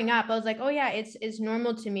growing up, I was like, oh yeah, it's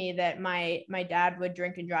normal to me that my dad would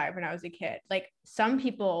drink and drive when I was a kid. Like, some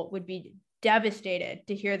people would be devastated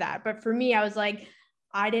to hear that. But for me, I was like,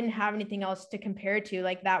 I didn't have anything else to compare it to.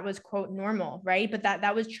 Like, that was, quote, normal, right? But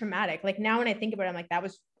that was traumatic. Like, now when I think about it, I'm like, that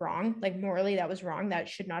was wrong. Like, morally, that was wrong. That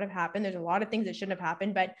should not have happened. There's a lot of things that shouldn't have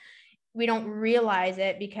happened, but we don't realize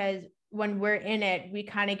it because when we're in it, we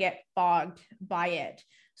kind of get bogged by it.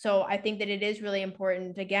 So I think that it is really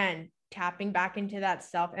important, again, tapping back into that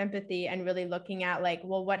self-empathy and really looking at like,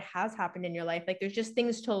 well, what has happened in your life? Like, there's just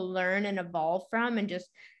things to learn and evolve from, and just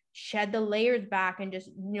shed the layers back and just,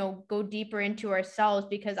 go deeper into ourselves,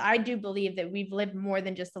 because I do believe that we've lived more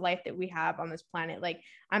than just the life that we have on this planet. Like,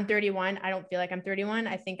 I'm 31. I don't feel like I'm 31.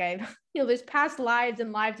 I think I've, there's past lives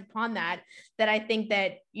and lives upon that I think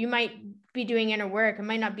that you might be doing inner work. It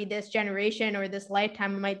might not be this generation or this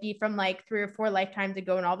lifetime. It might be from like 3 or 4 lifetimes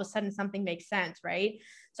ago, and all of a sudden something makes sense, right?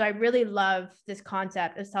 So I really love this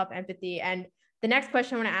concept of self-empathy. And the next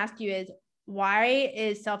question I want to ask you is, why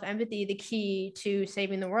is self-empathy the key to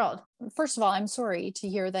saving the world? First of all, I'm sorry to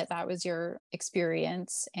hear that that was your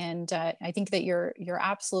experience. And I think that you're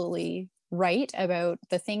absolutely right about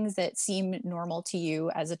the things that seem normal to you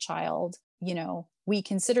as a child. We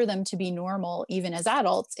consider them to be normal even as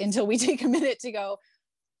adults until we take a minute to go,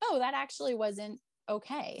 oh, that actually wasn't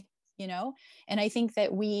okay. And I think that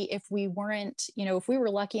if we weren't, if we were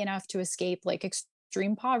lucky enough to escape like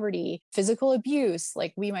extreme poverty, physical abuse,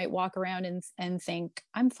 like we might walk around and think,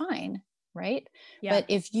 I'm fine. Right. Yeah. But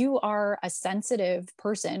if you are a sensitive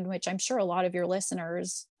person, which I'm sure a lot of your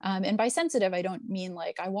listeners, and by sensitive, I don't mean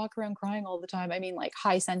like I walk around crying all the time. I mean like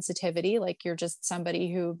high sensitivity, like you're just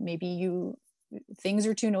somebody who maybe things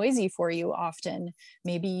are too noisy for you often.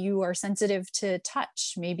 Maybe you are sensitive to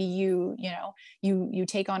touch. Maybe you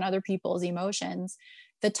take on other people's emotions.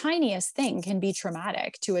 The tiniest thing can be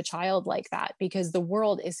traumatic to a child like that, because the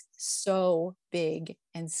world is so big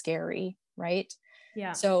and scary, right?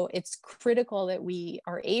 Yeah. So it's critical that we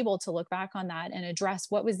are able to look back on that and address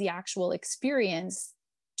what was the actual experience,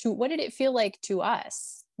 what did it feel like to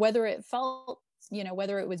us? Whether it felt,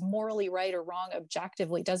 whether it was morally right or wrong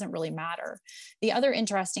objectively doesn't really matter. The other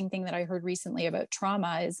interesting thing that I heard recently about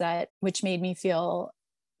trauma is that, which made me feel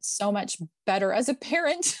so much better as a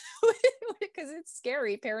parent, because it's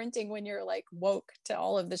scary parenting when you're like woke to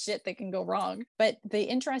all of the shit that can go wrong. But the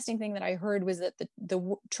interesting thing that I heard was that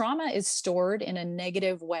the trauma is stored in a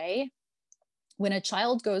negative way when a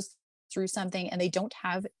child goes through something and they don't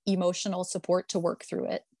have emotional support to work through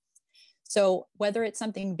it. So whether it's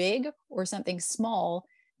something big or something small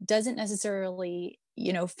doesn't necessarily,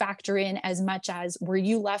 factor in as much as were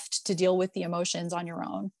you left to deal with the emotions on your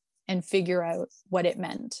own and figure out what it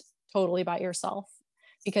meant totally by yourself.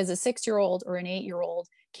 Because a 6-year-old or an 8-year-old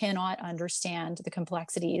cannot understand the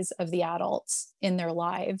complexities of the adults in their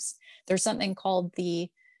lives. There's something called the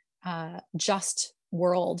just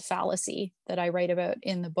world fallacy that I write about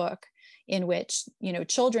in the book, in which,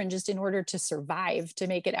 children, just in order to survive, to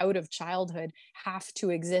make it out of childhood, have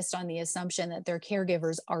to exist on the assumption that their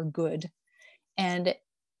caregivers are good. And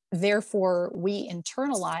therefore, we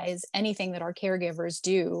internalize anything that our caregivers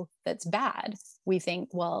do that's bad. We think,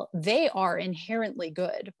 well, they are inherently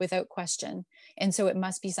good without question. And so it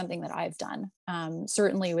must be something that I've done.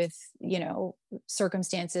 Certainly with,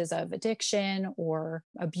 circumstances of addiction or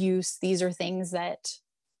abuse, these are things that,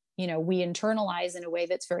 we internalize in a way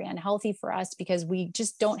that's very unhealthy for us because we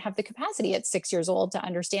just don't have the capacity at 6 years old to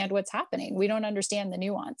understand what's happening. We don't understand the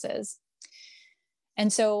nuances.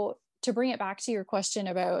 And so to bring it back to your question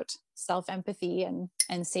about self-empathy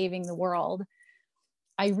and saving the world,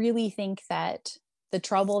 I really think that the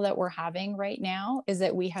trouble that we're having right now is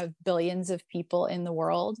that we have billions of people in the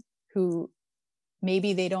world who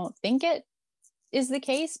maybe they don't think it is the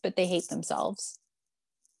case, but they hate themselves.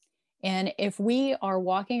 And if we are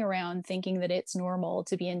walking around thinking that it's normal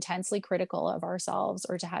to be intensely critical of ourselves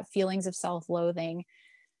or to have feelings of self-loathing,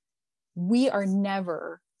 we are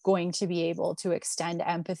never going to be able to extend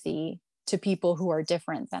empathy to people who are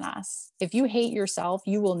different than us. If you hate yourself,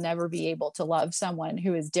 you will never be able to love someone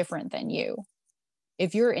who is different than you.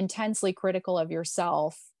 If you're intensely critical of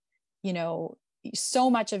yourself, so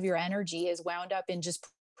much of your energy is wound up in just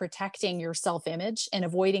protecting your self-image and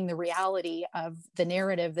avoiding the reality of the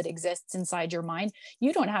narrative that exists inside your mind.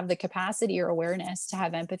 You don't have the capacity or awareness to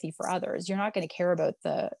have empathy for others. You're not going to care about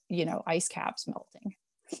the, ice caps melting.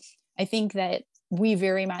 I think that we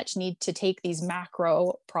very much need to take these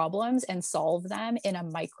macro problems and solve them in a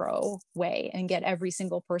micro way and get every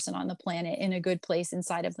single person on the planet in a good place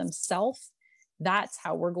inside of themselves. That's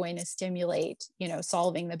how we're going to stimulate,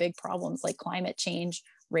 solving the big problems like climate change,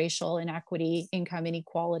 racial inequity, income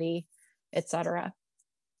inequality, etc.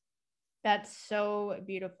 That's so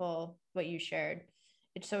beautiful what you shared.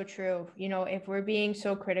 It's so true. If we're being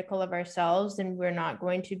so critical of ourselves, then we're not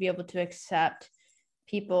going to be able to accept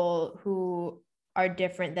people who are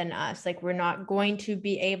different than us. Like, we're not going to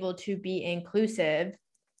be able to be inclusive,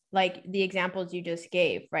 like the examples you just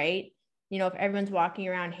gave, right? If everyone's walking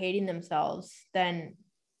around hating themselves, then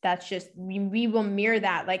that's just, we will mirror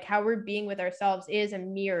that. Like, how we're being with ourselves is a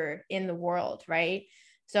mirror in the world, right?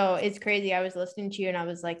 So it's crazy. I was listening to you and I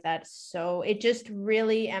was like, it just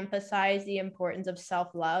really emphasized the importance of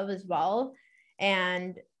self-love as well.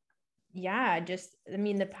 And yeah,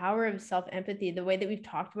 the power of self-empathy, the way that we've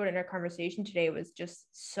talked about it in our conversation today was just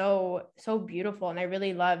so, so beautiful. And I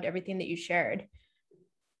really loved everything that you shared.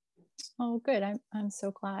 Oh, good. I'm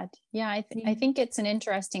so glad. Yeah, I think it's an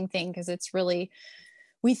interesting thing because it's really,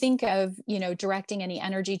 we think of, directing any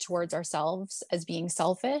energy towards ourselves as being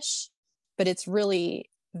selfish, but it's really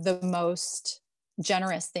the most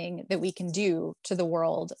generous thing that we can do to the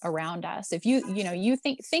world around us. If you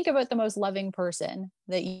think about the most loving person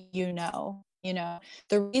that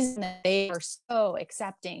the reason that they are so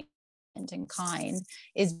accepting and kind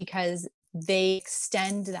is because they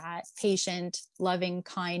extend that patient, loving,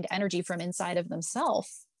 kind energy from inside of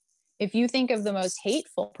themselves. If you think of the most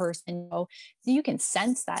hateful person, you can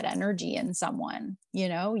sense that energy in someone,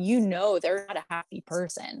 they're not a happy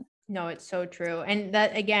person. No, it's so true. And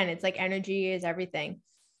that, again, it's like energy is everything.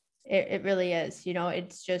 It really is.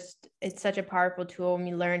 It's such a powerful tool when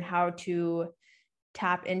we learn how to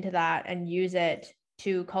tap into that and use it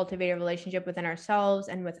to cultivate a relationship within ourselves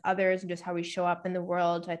and with others and just how we show up in the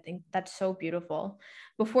world. I think that's so beautiful.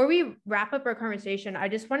 Before we wrap up our conversation, I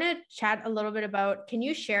just want to chat a little bit about, can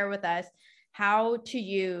you share with us how to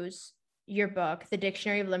use your book, The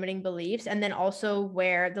Dictionary of Limiting Beliefs, and then also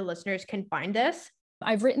where the listeners can find this?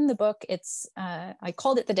 I've written the book. I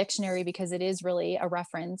called it the dictionary because it is really a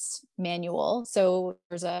reference manual. So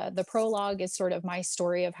the prologue is sort of my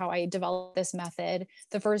story of how I developed this method.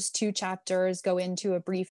 The first 2 chapters go into a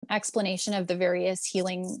brief explanation of the various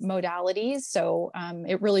healing modalities. So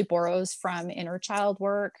it really borrows from inner child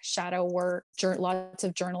work, shadow work, lots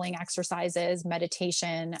of journaling exercises,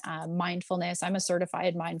 meditation, mindfulness. I'm a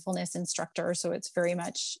certified mindfulness instructor, so it's very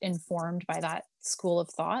much informed by that school of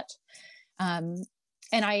thought.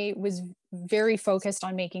 And I was very focused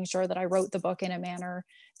on making sure that I wrote the book in a manner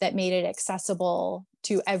that made it accessible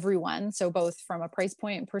to everyone. So both from a price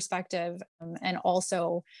point perspective and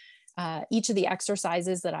also each of the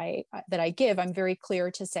exercises that I give, I'm very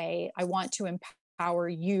clear to say, I want to empower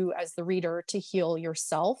you as the reader to heal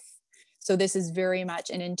yourself. So this is very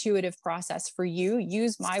much an intuitive process for you.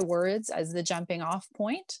 Use my words as the jumping off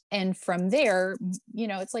point. And from there,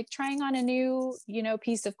 it's like trying on a new,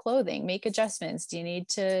 piece of clothing, make adjustments. Do you need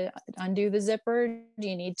to undo the zipper? Do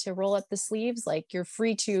you need to roll up the sleeves? Like, you're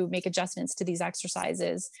free to make adjustments to these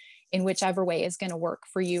exercises in whichever way is going to work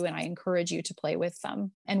for you. And I encourage you to play with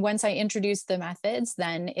them. And once I introduce the methods,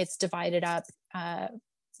 then it's divided up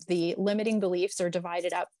The limiting beliefs are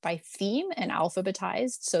divided up by theme and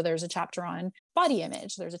alphabetized. So there's a chapter on body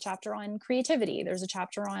image, there's a chapter on creativity, there's a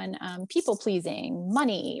chapter on people pleasing,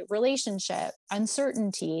 money, relationship,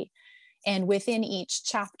 uncertainty. And within each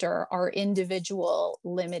chapter are individual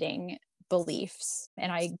limiting beliefs.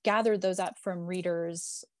 And I gathered those up from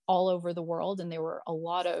readers all over the world, and there were a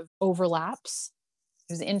lot of overlaps.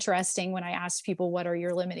 It was interesting when I asked people, what are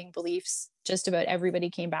your limiting beliefs? Just about everybody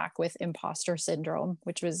came back with imposter syndrome,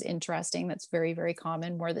 which was interesting. That's very, very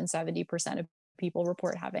common. More than 70% of people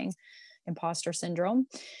report having imposter syndrome.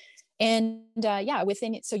 And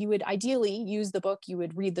within it, so you would ideally use the book, you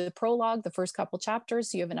would read the prologue, the first couple chapters,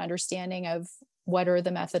 so you have an understanding of what are the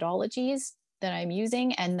methodologies that I'm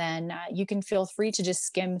using. And then you can feel free to just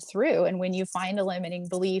skim through. And when you find a limiting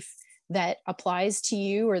belief that applies to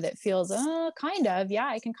you or that feels,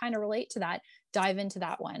 I can kind of relate to that, dive into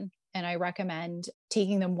that one. And I recommend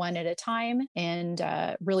taking them one at a time and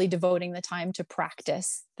really devoting the time to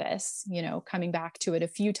practice this, coming back to it a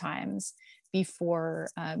few times before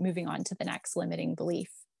moving on to the next limiting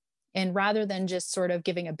belief. And rather than just sort of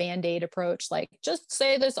giving a band-aid approach, like just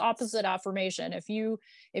say this opposite affirmation. If you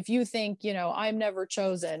think, I'm never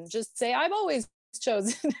chosen, just say I'm always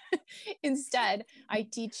chosen. Instead, I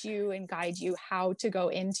teach you and guide you how to go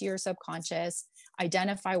into your subconscious,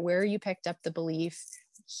 identify where you picked up the belief,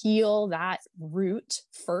 heal that root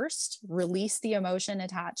first, release the emotion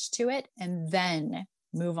attached to it, and then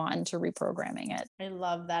move on to reprogramming it. I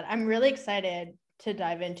love that. I'm really excited to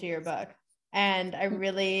dive into your book. And I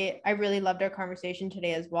really loved our conversation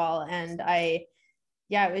today as well. And it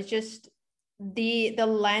was just the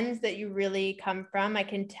lens that you really come from. I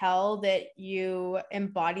can tell that you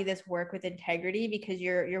embody this work with integrity because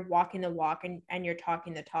you're walking the walk and you're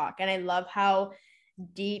talking the talk. And I love how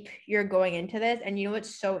deep you're going into this. And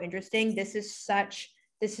what's so interesting? This is such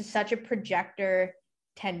a projector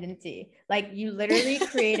tendency. Like you literally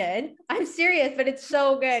created, I'm serious, but it's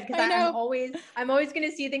so good because I'm always going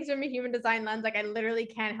to see things from a human design lens. Like I literally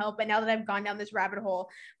can't help it now that I've gone down this rabbit hole.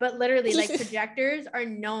 But literally, like projectors are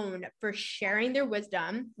known for sharing their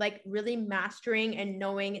wisdom, like really mastering and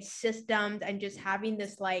knowing systems and just having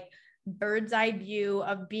this like bird's eye view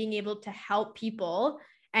of being able to help people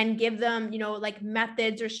and give them, like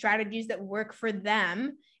methods or strategies that work for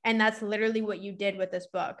them. And that's literally what you did with this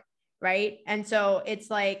book. Right. And so it's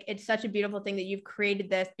like, it's such a beautiful thing that you've created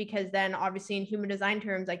this, because then obviously in human design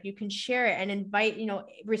terms, like you can share it and invite,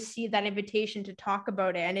 receive that invitation to talk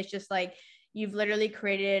about it. And it's just like, you've literally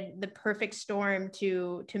created the perfect storm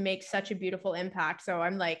to make such a beautiful impact. So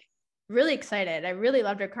I'm like really excited. I really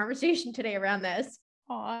loved our conversation today around this.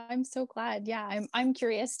 Oh, I'm so glad. Yeah, I'm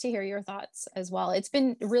curious to hear your thoughts as well. It's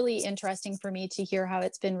been really interesting for me to hear how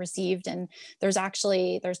it's been received. And there's now 2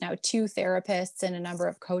 therapists and a number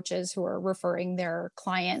of coaches who are referring their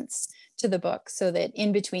clients to the book so that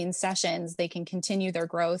in between sessions, they can continue their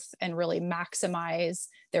growth and really maximize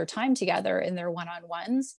their time together in their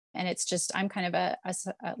one-on-ones. And it's just, I'm kind of a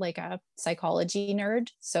psychology nerd.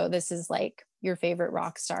 So this is like your favorite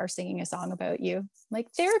rock star singing a song about you.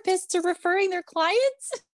 Like therapists are referring their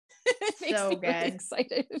clients. It makes me really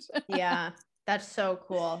excited. Yeah, that's so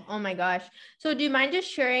cool. Oh my gosh. So do you mind just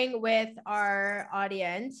sharing with our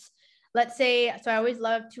audience, let's say, so I always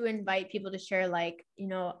love to invite people to share like,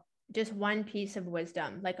 just one piece of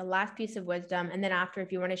wisdom, like a last piece of wisdom. And then after, if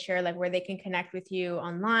you want to share like where they can connect with you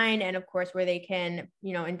online and of course, where they can,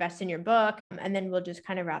 invest in your book, and then we'll just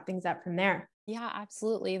kind of wrap things up from there. Yeah,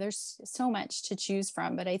 absolutely. There's so much to choose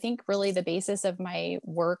from, but I think really the basis of my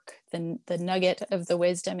work, the nugget of the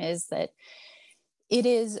wisdom is that it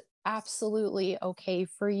is absolutely okay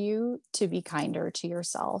for you to be kinder to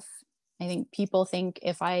yourself. I think people think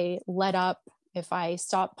if I let up, if I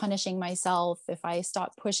stop punishing myself, if I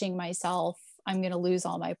stop pushing myself, I'm going to lose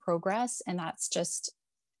all my progress. And that's just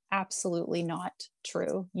absolutely not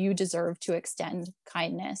true. You deserve to extend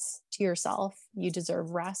kindness to yourself. You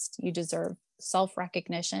deserve rest. You deserve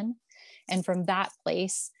self-recognition. And from that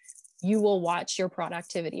place, you will watch your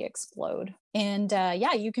productivity explode. And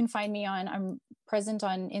you can find me I'm present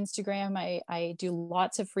on Instagram. I do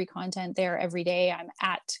lots of free content there every day. I'm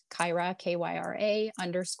at Kyra, Kyra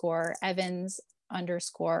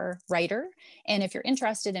 _Evans_writer. And if you're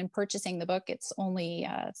interested in purchasing the book, it's only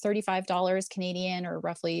 $35 Canadian or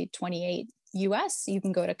roughly 28 US. You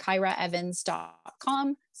can go to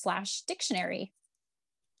kyraevans.com/dictionary.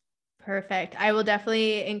 Perfect. I will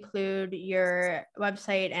definitely include your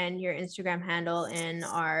website and your Instagram handle in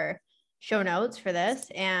our show notes for this.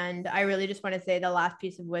 And I really just want to say the last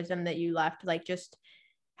piece of wisdom that you left, like just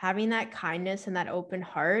having that kindness and that open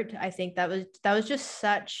heart. I think that was just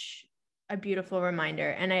such a beautiful reminder.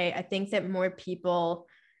 And I think that more people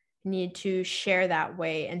need to share that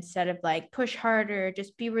way instead of like push harder,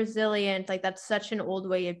 just be resilient. Like that's such an old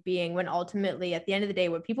way of being, when ultimately at the end of the day,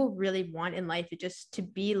 what people really want in life is just to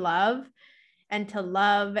be loved and to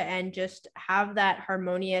love and just have that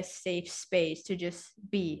harmonious, safe space to just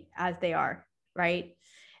be as they are. Right.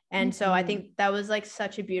 And so I think that was like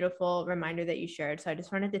such a beautiful reminder that you shared. So I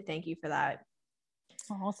just wanted to thank you for that.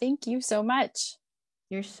 Oh, thank you so much.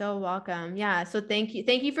 You're so welcome. Yeah. So thank you.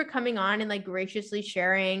 Thank you for coming on and like graciously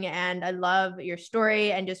sharing. And I love your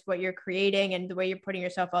story and just what you're creating and the way you're putting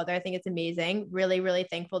yourself out there. I think it's amazing. Really, really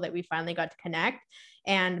thankful that we finally got to connect,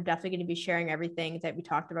 and I'm definitely going to be sharing everything that we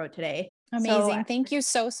talked about today. Amazing. So, Thank you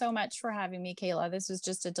so much for having me, Kayla. This was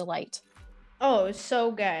just a delight. oh,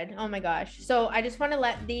 so good. Oh my gosh. So I just want to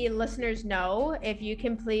let the listeners know, if you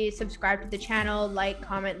can please subscribe to the channel, like,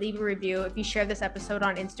 comment, leave a review. If you share this episode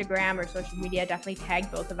on Instagram or social media, definitely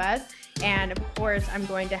tag both of us. And of course, I'm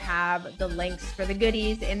going to have the links for the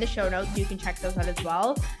goodies in the show notes, so you can check those out as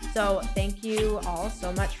well. So thank you all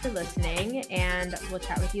so much for listening, and we'll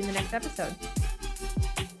chat with you in the next episode.